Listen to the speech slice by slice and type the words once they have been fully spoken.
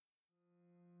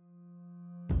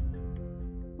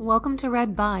Welcome to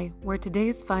Read By, where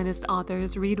today's finest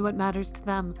authors read what matters to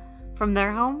them, from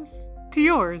their homes to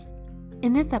yours.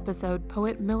 In this episode,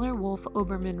 poet Miller Wolfe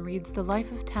Oberman reads The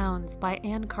Life of Towns by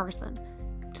Anne Carson.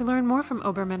 To learn more from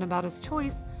Oberman about his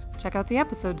choice, check out the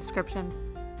episode description.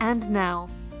 And now,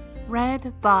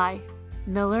 Read by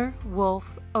Miller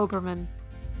Wolfe Oberman.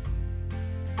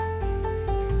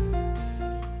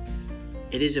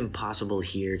 It is impossible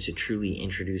here to truly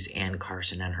introduce Anne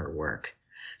Carson and her work.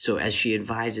 So as she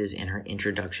advises in her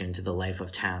introduction to The Life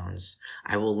of Towns,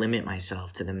 I will limit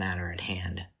myself to the matter at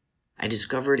hand. I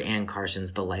discovered Anne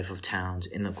Carson's The Life of Towns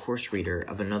in the course reader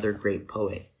of another great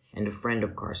poet and a friend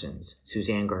of Carson's,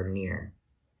 Suzanne Gardenier.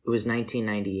 It was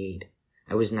 1998.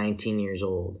 I was 19 years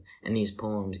old, and these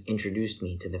poems introduced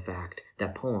me to the fact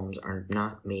that poems are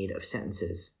not made of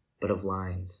sentences, but of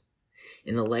lines.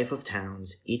 In The Life of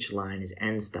Towns, each line is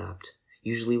end-stopped,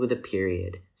 usually with a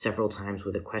period, several times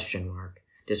with a question mark,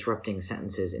 disrupting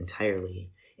sentences entirely,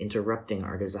 interrupting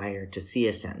our desire to see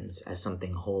a sentence as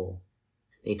something whole.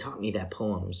 They taught me that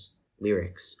poems,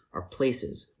 lyrics, are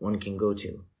places one can go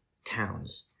to,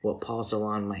 towns, what Paul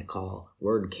Celan might call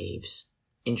word caves.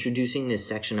 Introducing this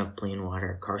section of Plain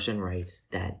Water, Carson writes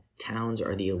that towns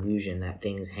are the illusion that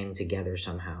things hang together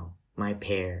somehow. My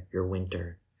pear, your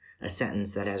winter. A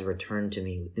sentence that has returned to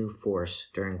me with new force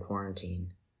during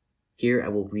quarantine. Here I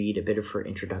will read a bit of her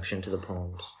introduction to the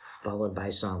poems, followed by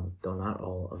some, though not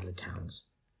all, of the towns.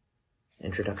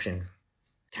 Introduction.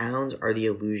 Towns are the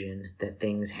illusion that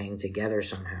things hang together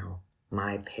somehow.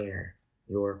 My pear,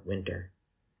 your winter.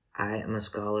 I am a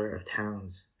scholar of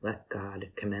towns. Let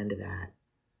God commend that.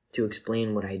 To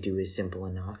explain what I do is simple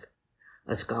enough.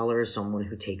 A scholar is someone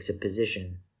who takes a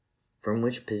position, from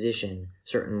which position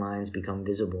certain lines become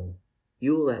visible.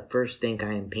 You will at first think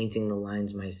I am painting the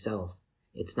lines myself.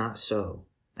 It's not so.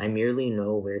 I merely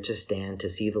know where to stand to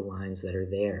see the lines that are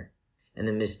there. And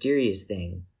the mysterious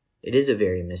thing, it is a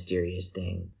very mysterious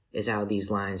thing, is how these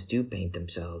lines do paint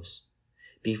themselves.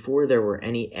 Before there were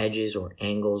any edges or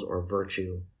angles or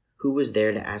virtue, who was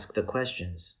there to ask the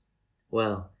questions?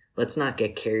 Well, let's not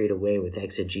get carried away with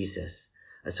exegesis.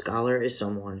 A scholar is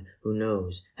someone who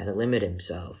knows how to limit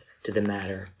himself to the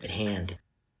matter at hand.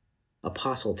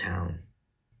 Apostle Town.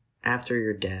 After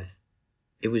your death,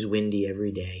 it was windy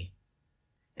every day.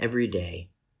 Every day,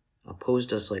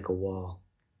 opposed us like a wall.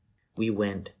 We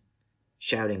went,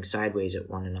 shouting sideways at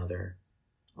one another.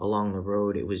 Along the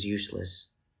road it was useless.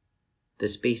 The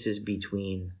spaces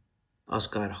between us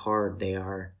got hard, they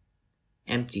are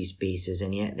empty spaces,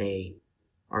 and yet they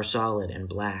are solid and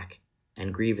black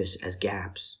and grievous as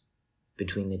gaps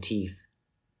between the teeth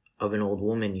of an old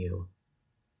woman you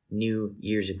knew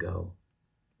years ago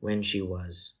when she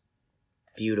was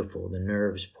beautiful, the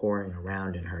nerves pouring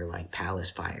around in her like palace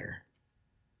fire.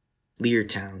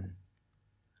 Leartown.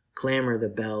 Clamor the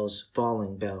bells,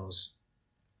 falling bells.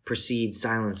 Proceed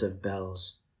silence of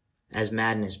bells, as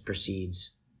madness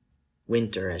proceeds.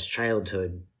 Winter as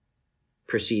childhood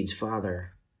proceeds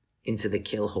farther into the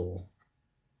kill-hole.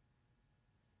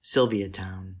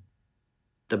 Sylviatown.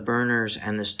 The burners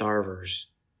and the starvers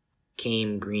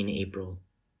came green April,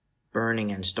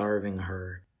 burning and starving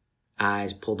her,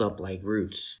 eyes pulled up like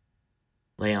roots,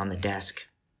 lay on the desk.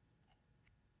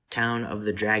 Town of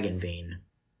the Dragon Vein.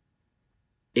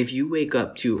 If you wake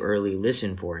up too early,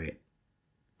 listen for it.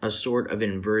 A sort of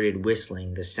inverted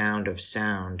whistling, the sound of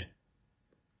sound,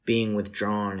 being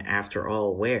withdrawn after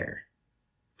all where?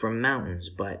 From mountains,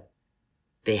 but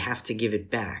they have to give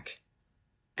it back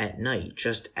at night,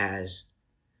 just as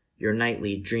your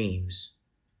nightly dreams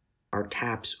are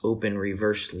taps open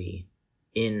reversely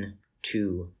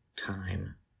into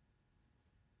time.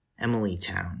 Emily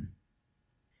Town.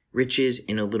 Riches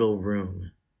in a little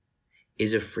room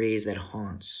is a phrase that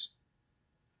haunts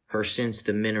her since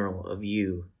the mineral of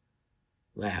you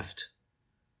left.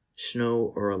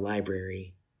 Snow or a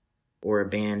library or a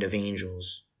band of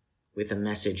angels with a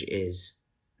message is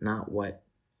not what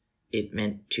it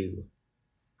meant to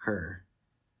her.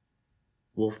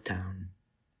 Wolftown.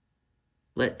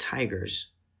 Let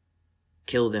tigers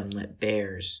kill them, let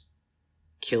bears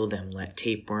kill them, let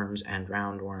tapeworms and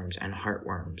roundworms and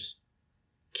heartworms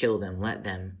kill them, let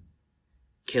them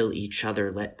kill each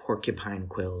other, let porcupine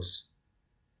quills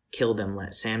kill them,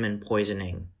 let salmon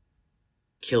poisoning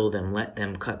kill them, let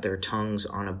them cut their tongues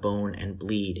on a bone and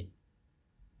bleed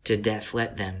to death,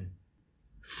 let them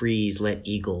freeze, let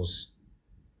eagles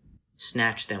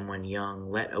snatch them when young,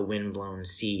 let a windblown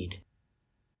seed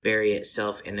bury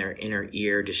itself in their inner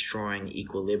ear, destroying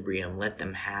equilibrium, let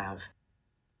them have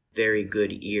very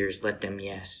good ears, let them,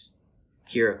 yes,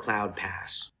 hear a cloud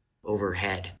pass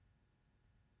overhead.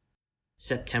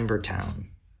 September Town.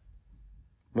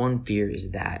 One fear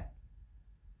is that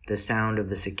the sound of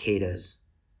the cicadas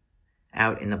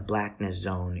out in the blackness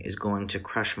zone is going to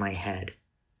crush my head,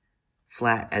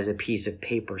 flat as a piece of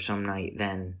paper some night.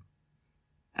 Then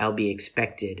I'll be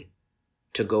expected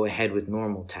to go ahead with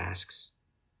normal tasks,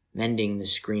 mending the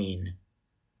screen,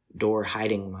 door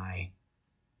hiding my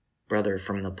brother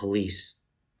from the police.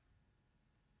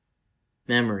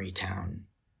 Memory Town.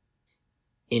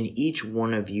 In each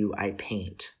one of you I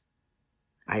paint,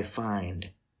 I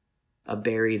find a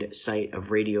buried site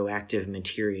of radioactive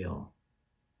material.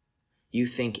 You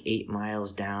think 8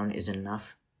 miles down is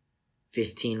enough?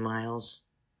 15 miles?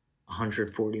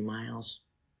 140 miles?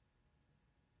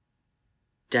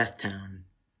 Death Town.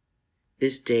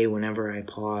 This day, whenever I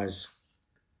pause,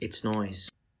 it's noise.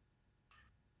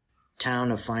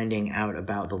 Town of finding out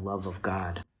about the love of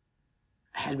God.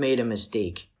 I had made a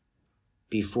mistake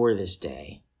before this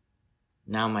day.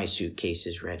 Now my suitcase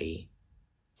is ready.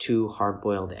 2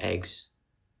 hard-boiled eggs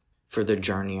for the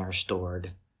journey are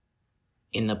stored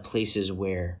in the places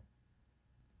where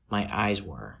my eyes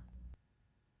were.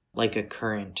 Like a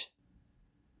current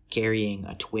carrying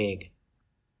a twig,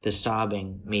 the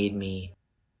sobbing made me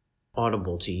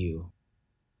audible to you.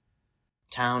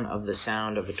 Town of the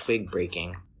sound of a twig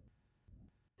breaking.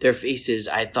 Their faces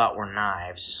I thought were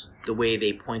knives, the way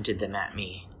they pointed them at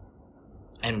me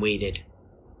and waited.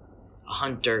 A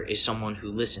hunter is someone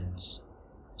who listens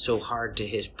so hard to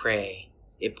his prey,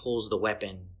 it pulls the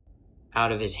weapon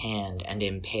out of his hand and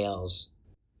impales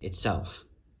itself.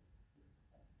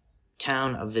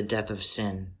 Town of the death of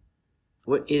sin.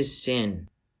 What is sin?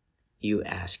 You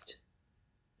asked.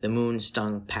 The moon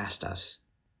stung past us.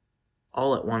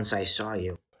 All at once I saw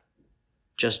you.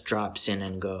 Just drop sin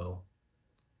and go.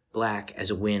 Black as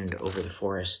a wind over the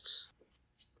forests.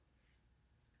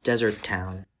 Desert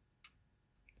Town.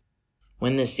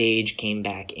 When the sage came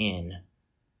back in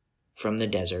from the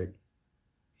desert,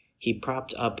 he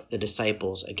propped up the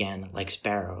disciples again like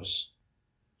sparrows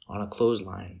on a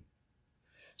clothesline.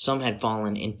 Some had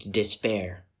fallen into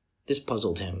despair. This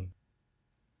puzzled him.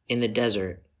 In the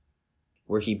desert,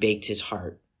 where he baked his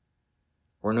heart,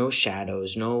 were no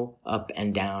shadows, no up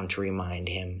and down to remind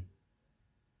him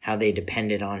how they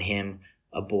depended on him.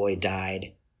 A boy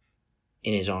died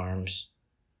in his arms.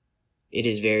 It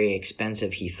is very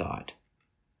expensive, he thought,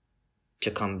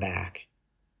 to come back.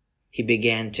 He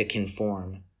began to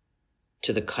conform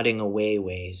to the cutting away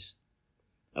ways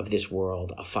of this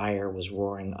world. A fire was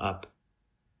roaring up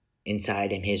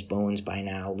inside him, his bones by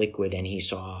now liquid, and he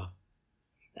saw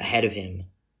ahead of him,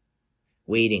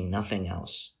 waiting, nothing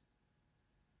else,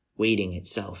 waiting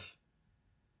itself.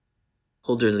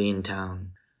 Holderlin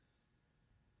Town.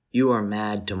 You are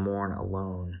mad to mourn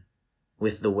alone,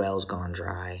 with the wells gone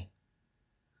dry,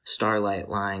 starlight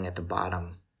lying at the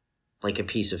bottom, like a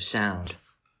piece of sound.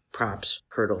 Props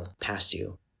hurtle past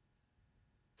you.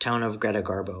 Town of Greta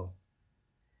Garbo.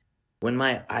 When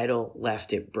my idol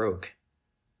left, it broke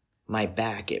my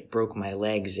back, it broke my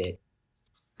legs, it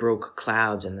broke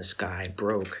clouds in the sky,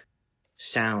 broke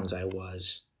sounds I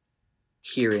was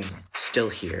hearing, still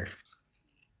hear.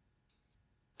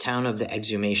 Town of the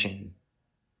exhumation.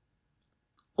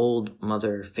 Old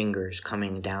mother fingers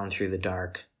coming down through the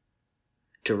dark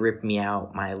to rip me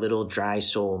out, my little dry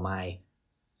soul, my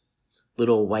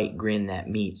little white grin that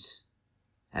meets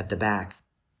at the back.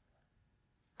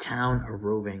 Town a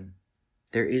roving.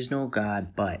 There is no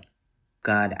God but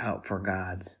God out for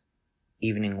gods.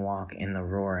 Evening walk in the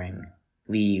roaring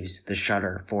leaves, the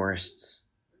shutter forests,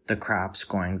 the crops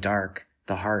going dark,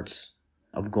 the hearts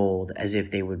of gold as if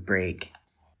they would break.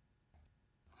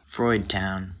 Freud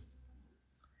Town.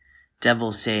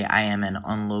 Devil say I am an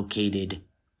unlocated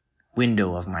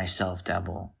window of myself,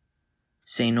 devil.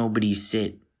 Say nobody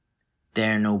sit,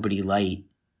 there nobody light,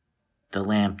 the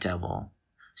lamp, devil.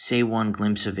 Say one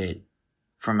glimpse of it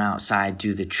from outside,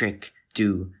 do the trick,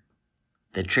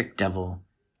 devil.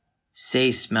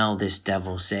 Say smell this,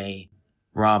 devil, say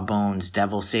raw bones,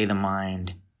 devil, say the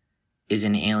mind is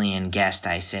an alien guest,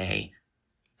 I say.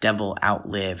 Devil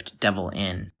outlived, devil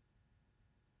in.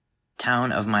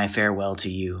 Town of my farewell to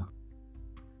you.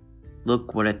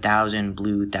 Look what 1,000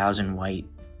 blue, 1,000 white,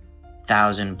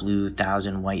 1,000 blue,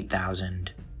 1,000 white,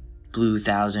 1,000. Blue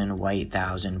 1,000, white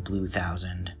 1,000, blue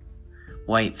 1,000.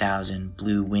 White 1,000,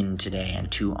 blue wind today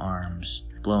and 2 arms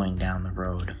blowing down the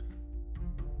road.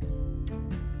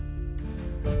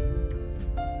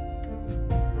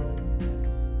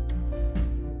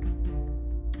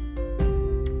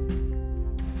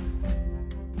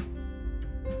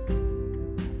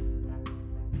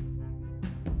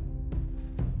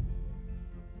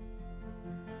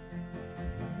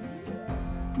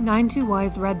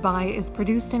 92Y's Read By is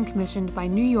produced and commissioned by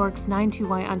New York's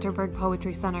 92Y Unterberg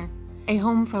Poetry Center, a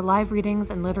home for live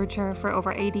readings and literature for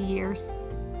over 80 years.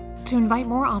 To invite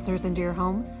more authors into your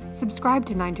home, subscribe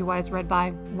to 92Y's Read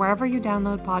By wherever you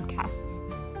download podcasts.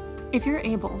 If you're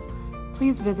able,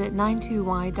 please visit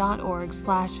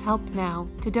 92y.org/helpnow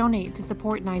to donate to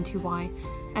support 92Y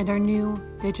and our new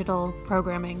digital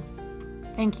programming.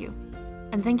 Thank you,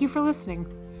 and thank you for listening.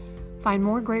 Find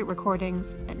more great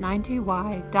recordings at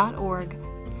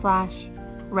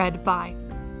 92y.org/readby.